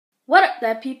What up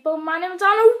there people, my name is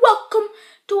Anna, welcome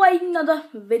to another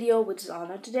video with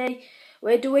Anna. Today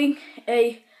we're doing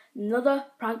another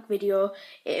prank video.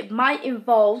 It might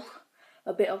involve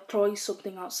a bit of throwing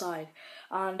something outside,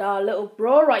 and our little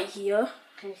bro right here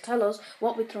will tell us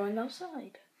what we're throwing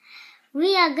outside.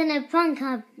 We are gonna prank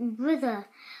our brother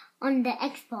on the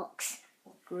Xbox.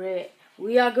 Great,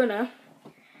 we are gonna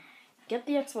get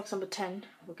the Xbox number 10,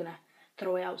 we're gonna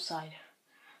throw it outside.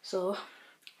 So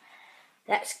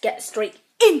let's get straight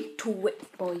into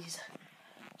it, boys.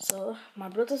 So, my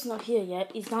brother's not here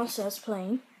yet. He's downstairs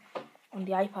playing on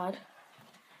the iPad.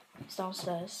 He's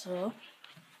downstairs, so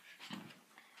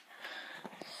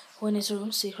we're in his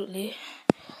room secretly.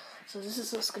 So this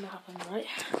is what's gonna happen, right?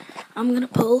 I'm gonna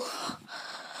pull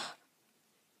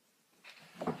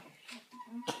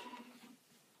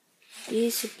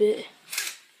these a bit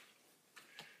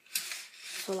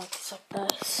so like it's up there.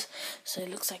 So it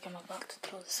looks like I'm about to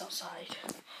throw this outside.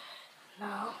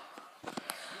 Now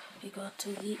we go to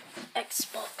the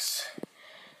Xbox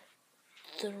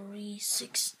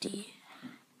 360.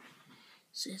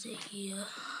 Says it here.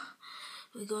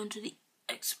 We go into the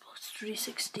Xbox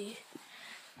 360.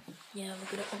 Yeah,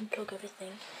 we're gonna unplug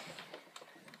everything.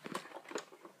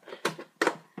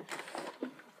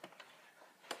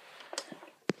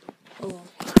 Oh,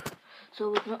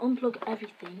 so we're gonna unplug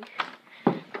everything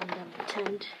and then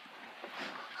pretend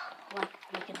like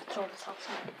we're gonna throw this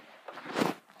outside.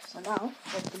 So now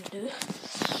what we're gonna do,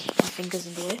 my fingers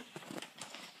in the way.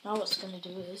 Now what's gonna do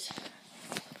is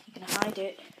you're gonna hide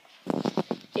it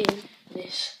in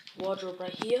this wardrobe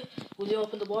right here. Will you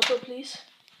open the wardrobe, please?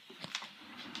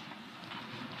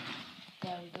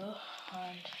 There we go.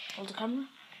 And hold the camera.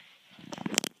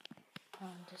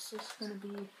 And this is gonna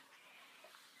be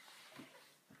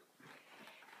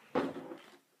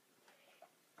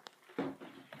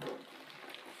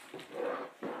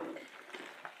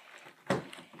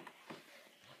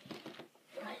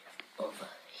over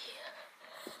here.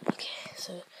 Okay,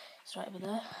 so it's right over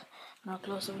there. Now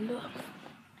close the window.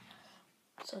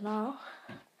 So now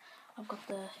I've got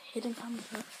the hidden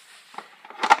camera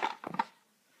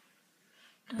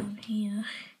down here.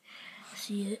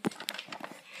 See it?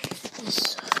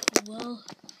 It's well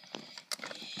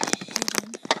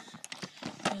hidden.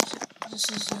 Yes, this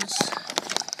is this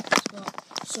as well.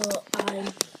 So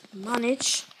I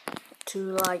managed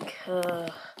to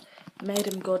made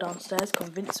him go downstairs,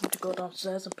 convince him to go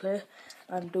downstairs and play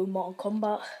and do Mortal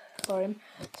Kombat for him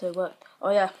to work.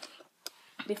 Oh yeah,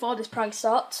 before this prank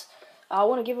starts, I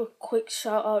want to give a quick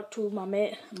shout out to my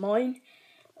mate Mueen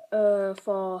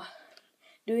for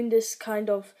doing this kind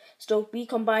of stuff. We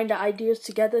combined the ideas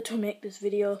together to make this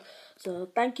video, so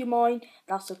thank you Mueen.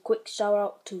 That's a quick shout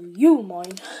out to you,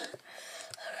 Mueen.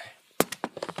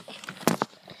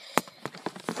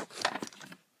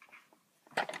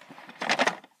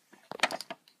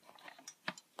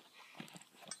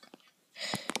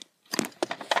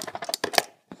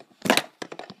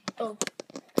 Oh.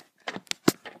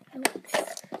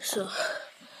 So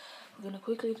we're gonna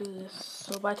quickly do this.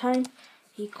 So by the time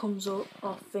he comes up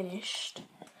or finished,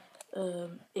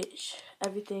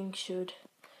 everything should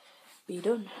be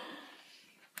done.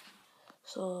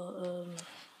 So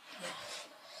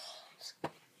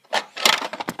yeah.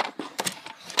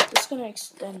 Just gonna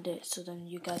extend it so then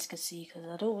you guys can see, because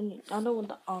I don't want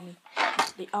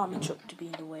the army truck to be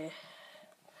in the way,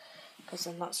 because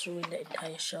then that's ruined the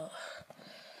entire shot.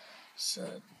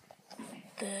 So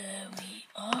there we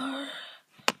are.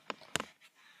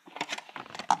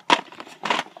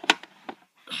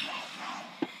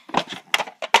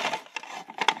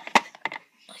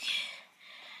 Okay,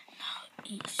 now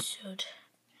it should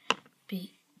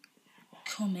be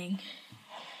coming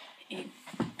in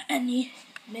any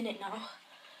minute now.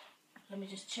 Let me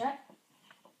just check.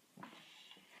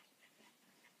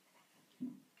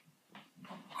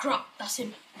 Oh, crap, that's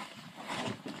him.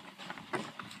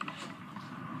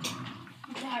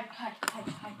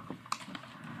 Hide.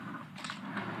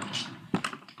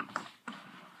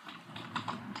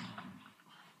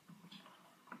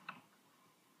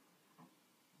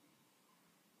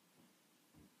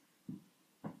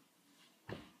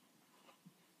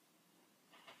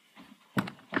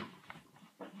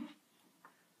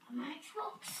 My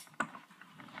Xbox.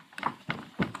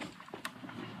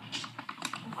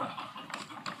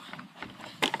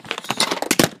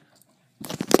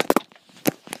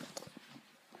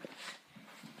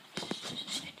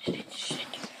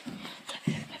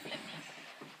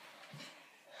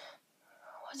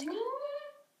 What's it going?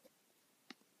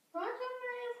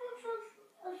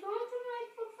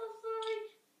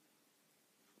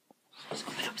 It's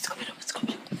coming up.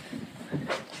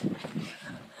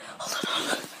 Hold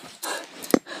on.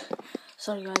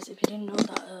 Sorry guys, if you didn't know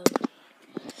that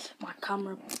my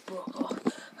camera broke off.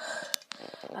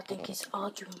 I think he's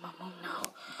arguing with my mum now.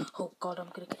 Oh god, I'm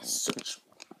gonna get such...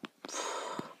 I'm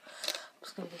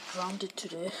just gonna get grounded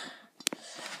today.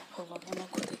 Hold on,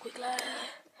 quickly.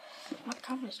 My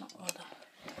camera's not order.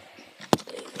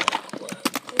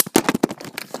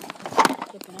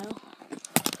 Flipping hell.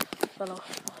 Fell off.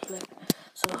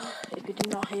 So, if you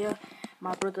did not hear,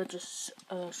 my brother just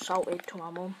shouted to my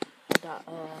mum that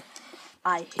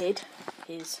I hid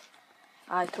his...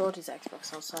 I threw his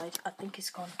Xbox outside. I think he's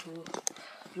gone to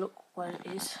look where it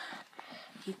is.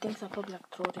 He thinks I probably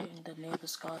threw it in the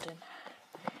neighbour's garden,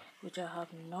 which I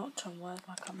have not. And why is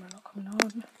my camera not coming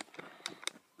on?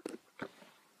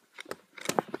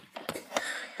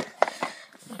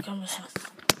 My camera's not.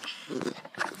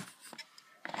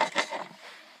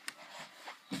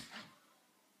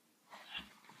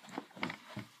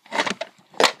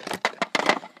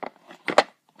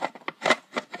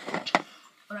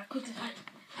 Alright, quickly, hide.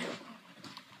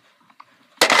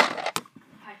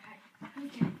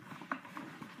 Okay.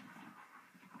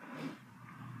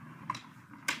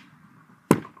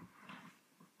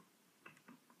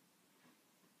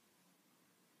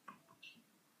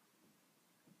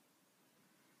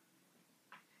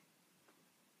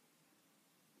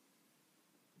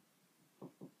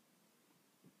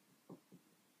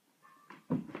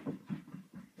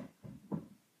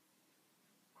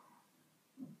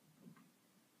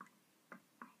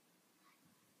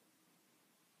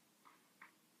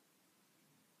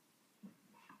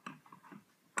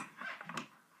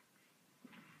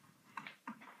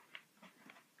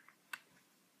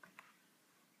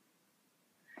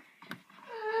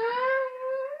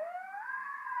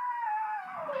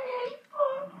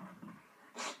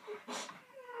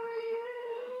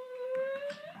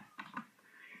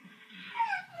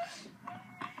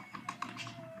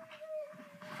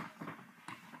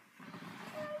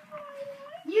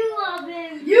 You have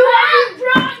been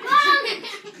pranked!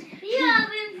 You have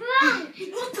been pranked!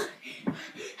 What the?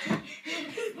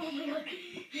 Oh my god.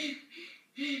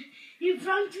 You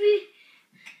pranked me?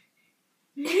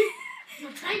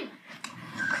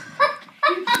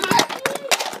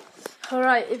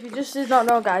 Alright, if you just did not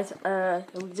know guys,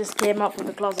 we just came up from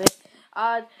the closet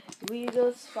and we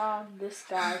just found this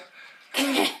guy.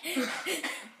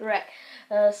 Right.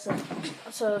 So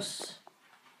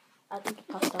I think he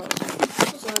passed out.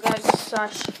 So guys,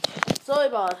 sorry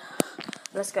about.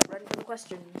 Let's get ready for the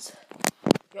questions.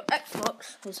 Your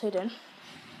Xbox is hidden.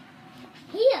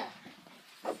 Here.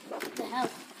 What the hell?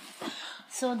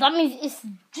 So that means it's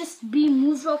just being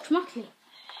moved automatically.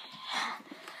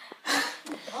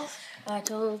 I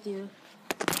told you.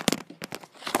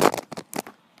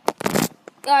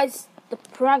 Guys, the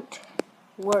prank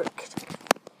worked.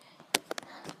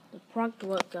 The prank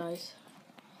worked, guys.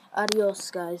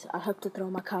 Adios, guys. I have to throw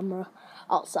my camera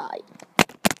outside.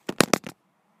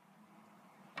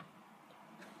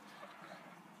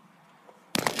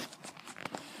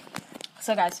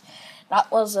 So, guys,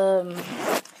 that was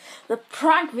the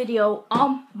prank video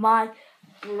on my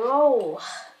bro.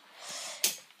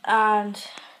 And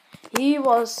he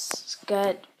was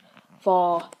scared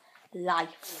for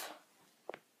life.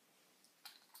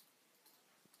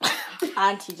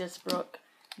 And he just broke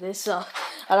this, so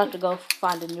I'll have to go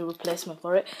find a new replacement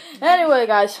for it. Anyway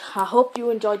guys, I hope you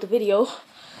enjoyed the video.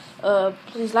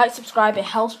 Please like, subscribe, it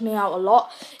helps me out a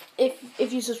lot.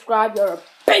 If you subscribe, you're a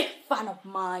big fan of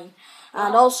mine.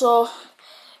 And also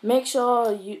make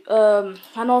sure you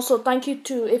and also thank you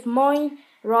to if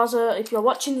you're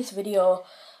watching this video,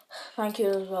 thank you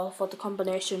as well for the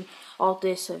combination of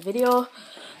this video.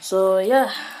 So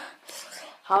yeah,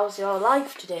 how's your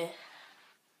life today?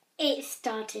 It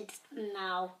started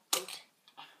now.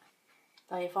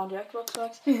 Oh, you found your Xbox,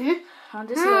 guys? And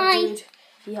this Hi. little dude,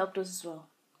 he helped us as well.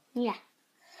 Yeah.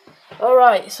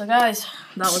 Alright, so guys,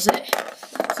 that was it.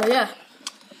 So yeah,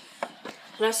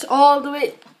 let's all do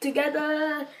it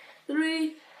together.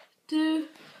 3, 2,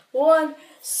 1.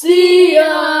 See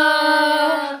ya!